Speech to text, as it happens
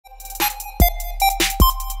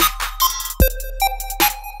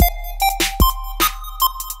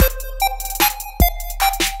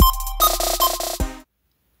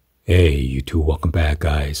Hey YouTube, welcome back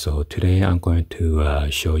guys. So today I'm going to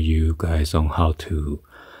show you guys on how to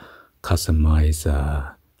customize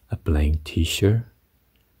a blank t-shirt.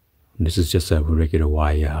 This is just a regular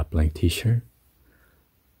white blank t-shirt,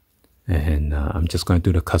 and I'm just going to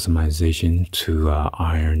do the customization to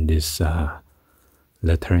iron this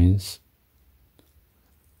letters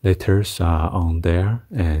on there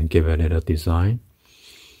and give it a little design.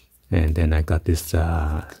 And then I got this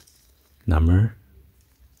number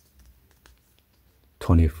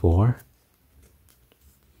 24.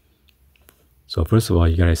 So first of all,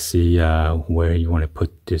 you gotta see where you want to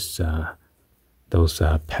put this those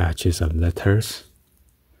patches of letters,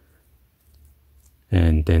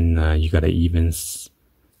 and then you gotta even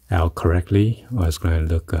out correctly, or it's gonna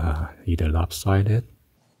look either lopsided.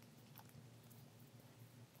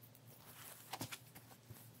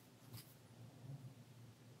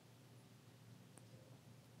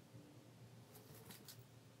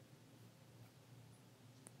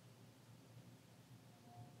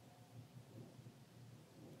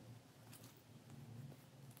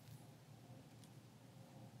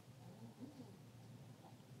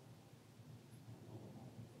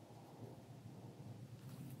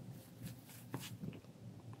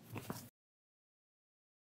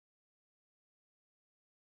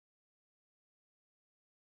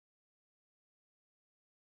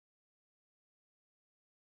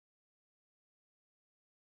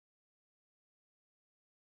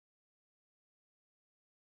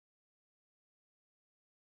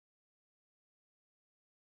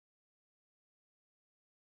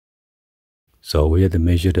 So we have to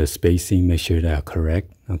measure the spacing, make sure they are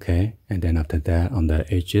correct, okay? And then after that, on the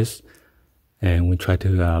edges, and we try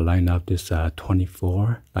to line up this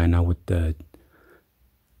 24, line up with the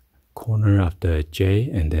corner of the J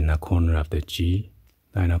and then the corner of the G,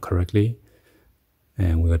 line up correctly.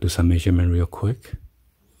 And we're gonna do some measurement real quick.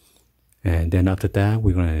 And then after that,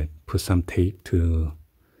 we're gonna put some tape to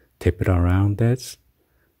tape it around that,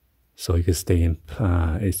 so it can stay in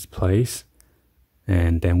its place.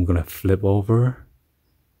 And then we're gonna flip over,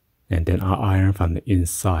 and then I'll iron from the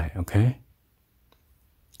inside, okay?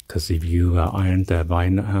 Because if you iron the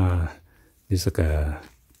vinyl, it's like a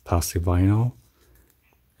plastic vinyl,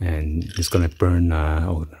 and it's gonna burn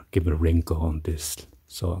or give a wrinkle on this,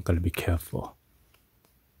 so I'm gonna be careful.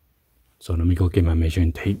 So let me go get my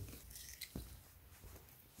measuring tape.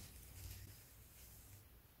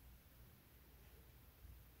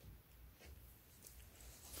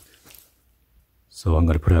 So I'm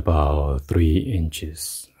gonna put about 3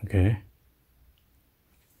 inches, okay?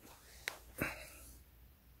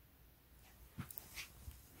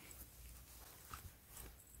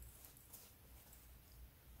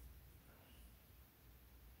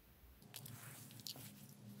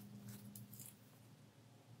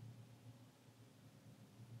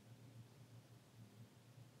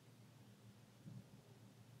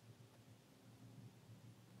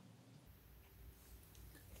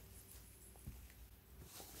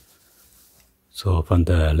 So from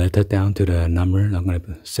the letter down to the number, I'm going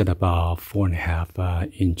to set about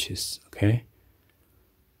 4.5 inches, okay?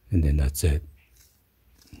 And then that's it.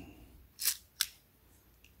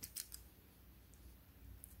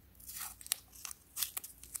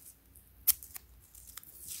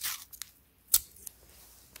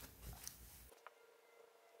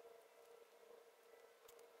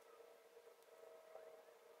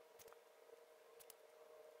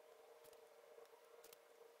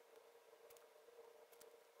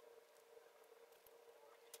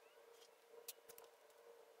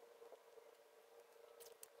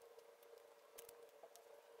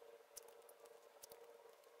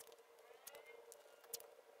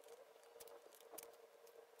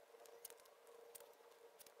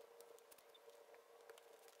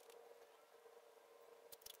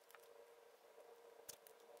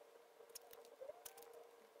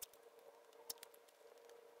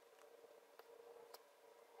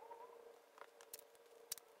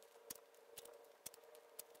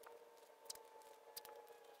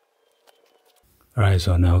 All right,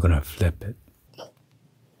 so now we're gonna flip it.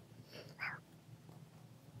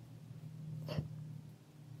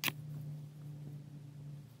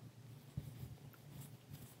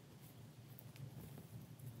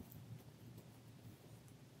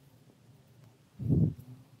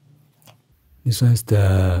 This one's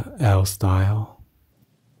the L style.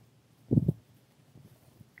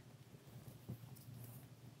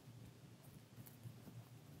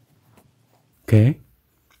 Okay.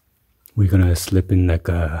 We're gonna slip in like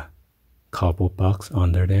a cardboard box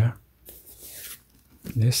under there.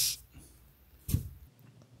 This.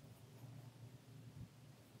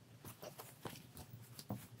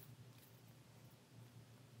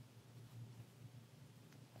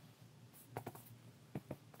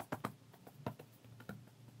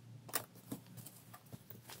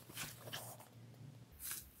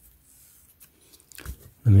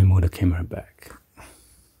 Let me move the camera back.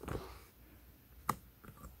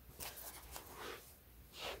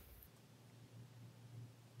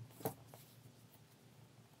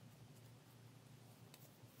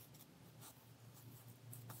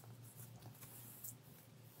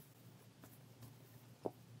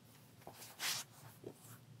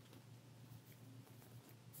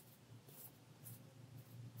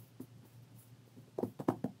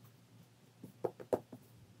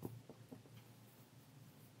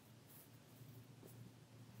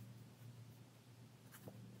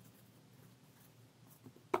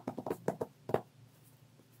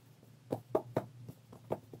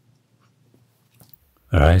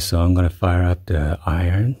 Alright, so I'm gonna fire up the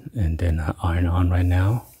iron and then iron on right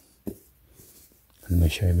now. Let me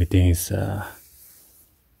make sure everything is in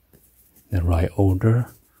the right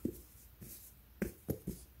order.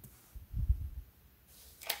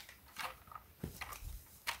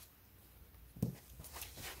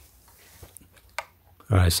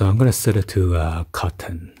 Alright, so I'm gonna set it to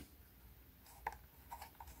cotton.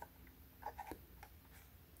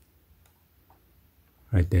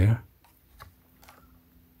 Right there.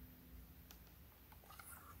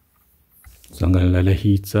 So I'm gonna let it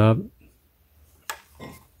heat up.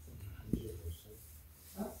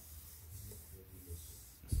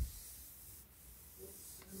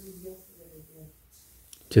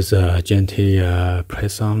 Just gently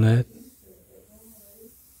press on it.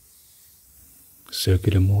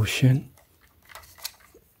 Circular motion.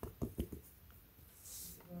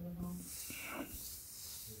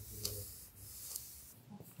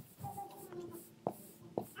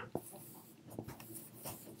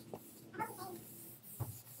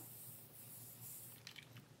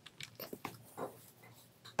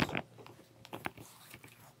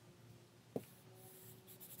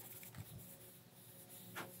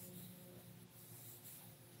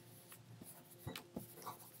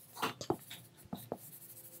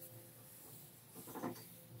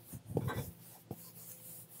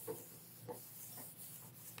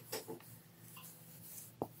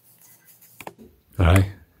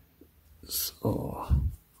 Alright, so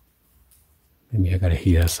maybe I gotta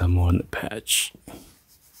heat up some more on the patch.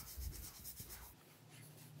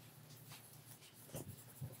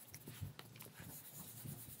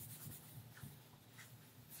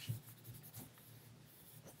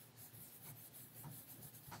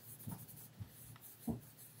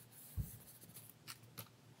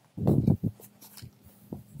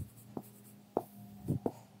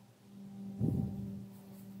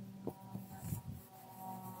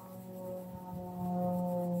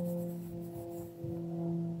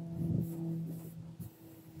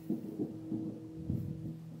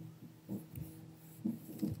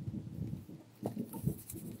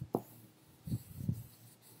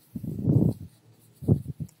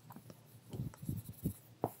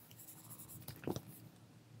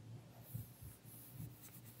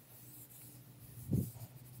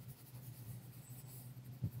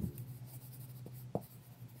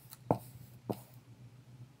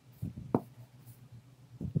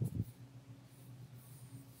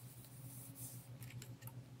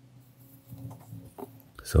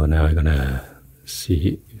 So now I'm gonna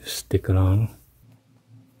see stick it on.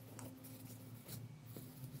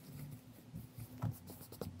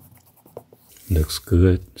 Looks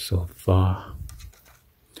good so far.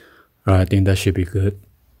 Alright, I think that should be good.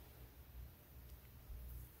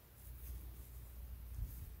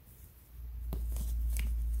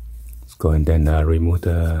 Let's go and then remove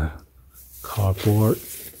the cardboard.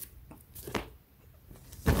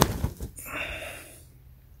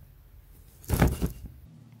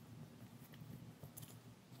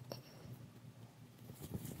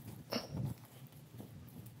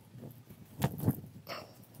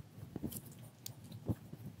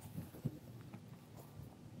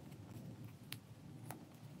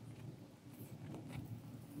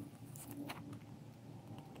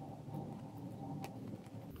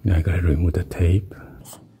 Now I gotta remove the tape.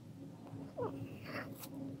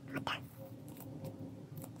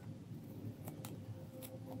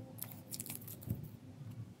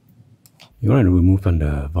 You want to remove from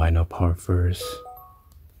the vinyl part first.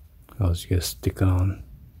 Else you get stick on.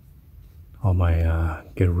 All my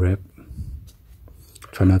get ripped.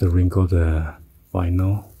 Try not to wrinkle the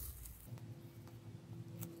vinyl.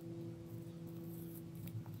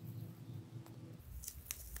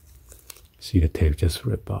 See the tape just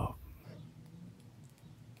rip off.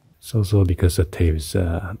 It's also because the tape is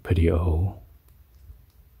pretty old,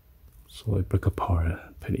 so it break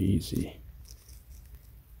apart pretty easy.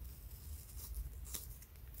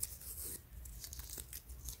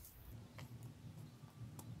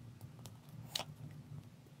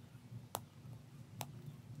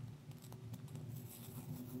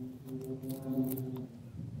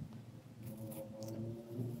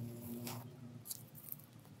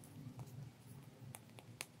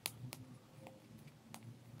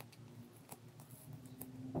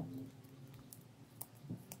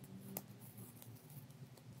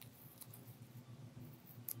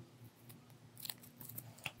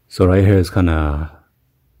 So right here is kind of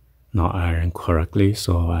not ironed correctly,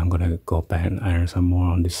 so I'm gonna go back and iron some more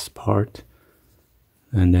on this part,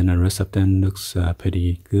 and then the rest of them looks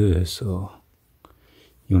pretty good. So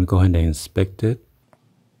you want to go ahead and inspect it.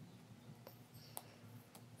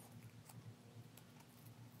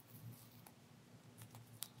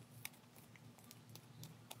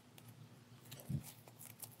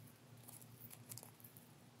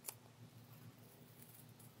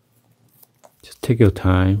 Just take your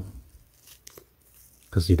time,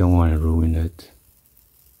 because you don't want to ruin it.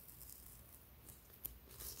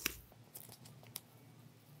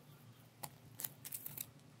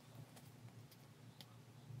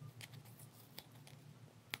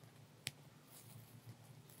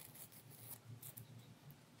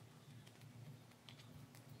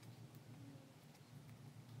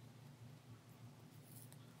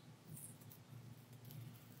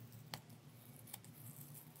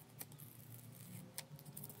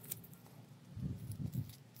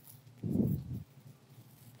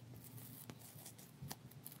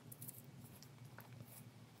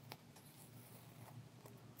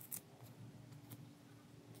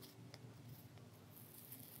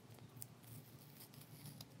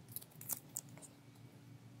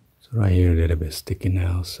 So right here a little bit sticky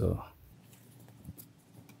now, so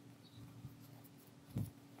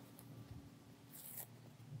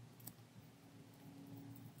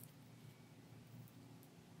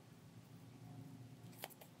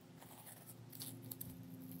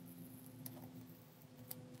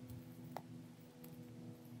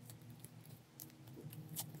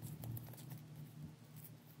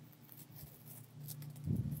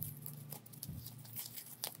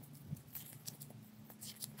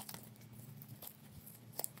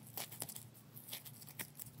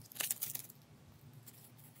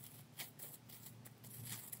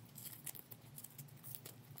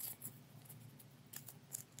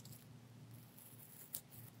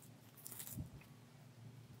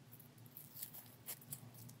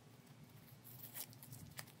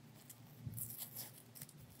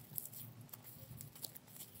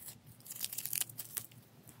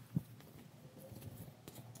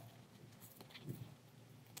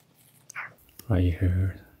right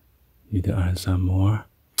here, need to iron some more.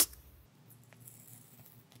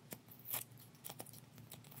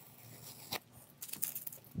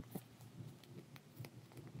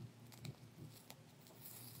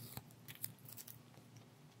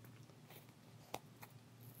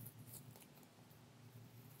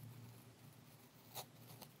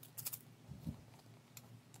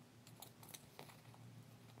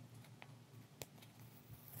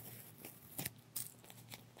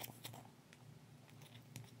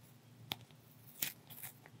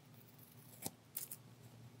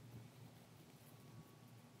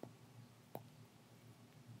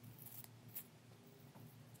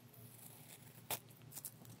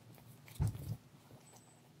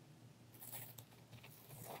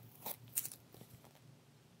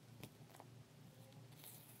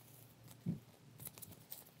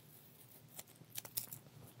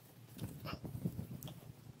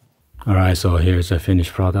 Alright, so here's a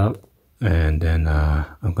finished product, and then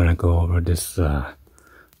I'm gonna go over this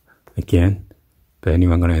again. But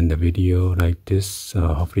anyway, I'm gonna end the video like this.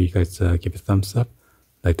 Hopefully you guys give it a thumbs up,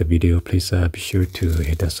 like the video. Please be sure to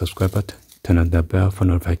hit that subscribe button, turn on the bell for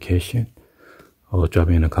notification, or drop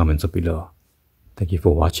me in the comments below. Thank you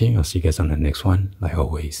for watching. I'll see you guys on the next one. Like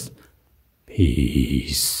always,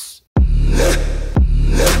 peace.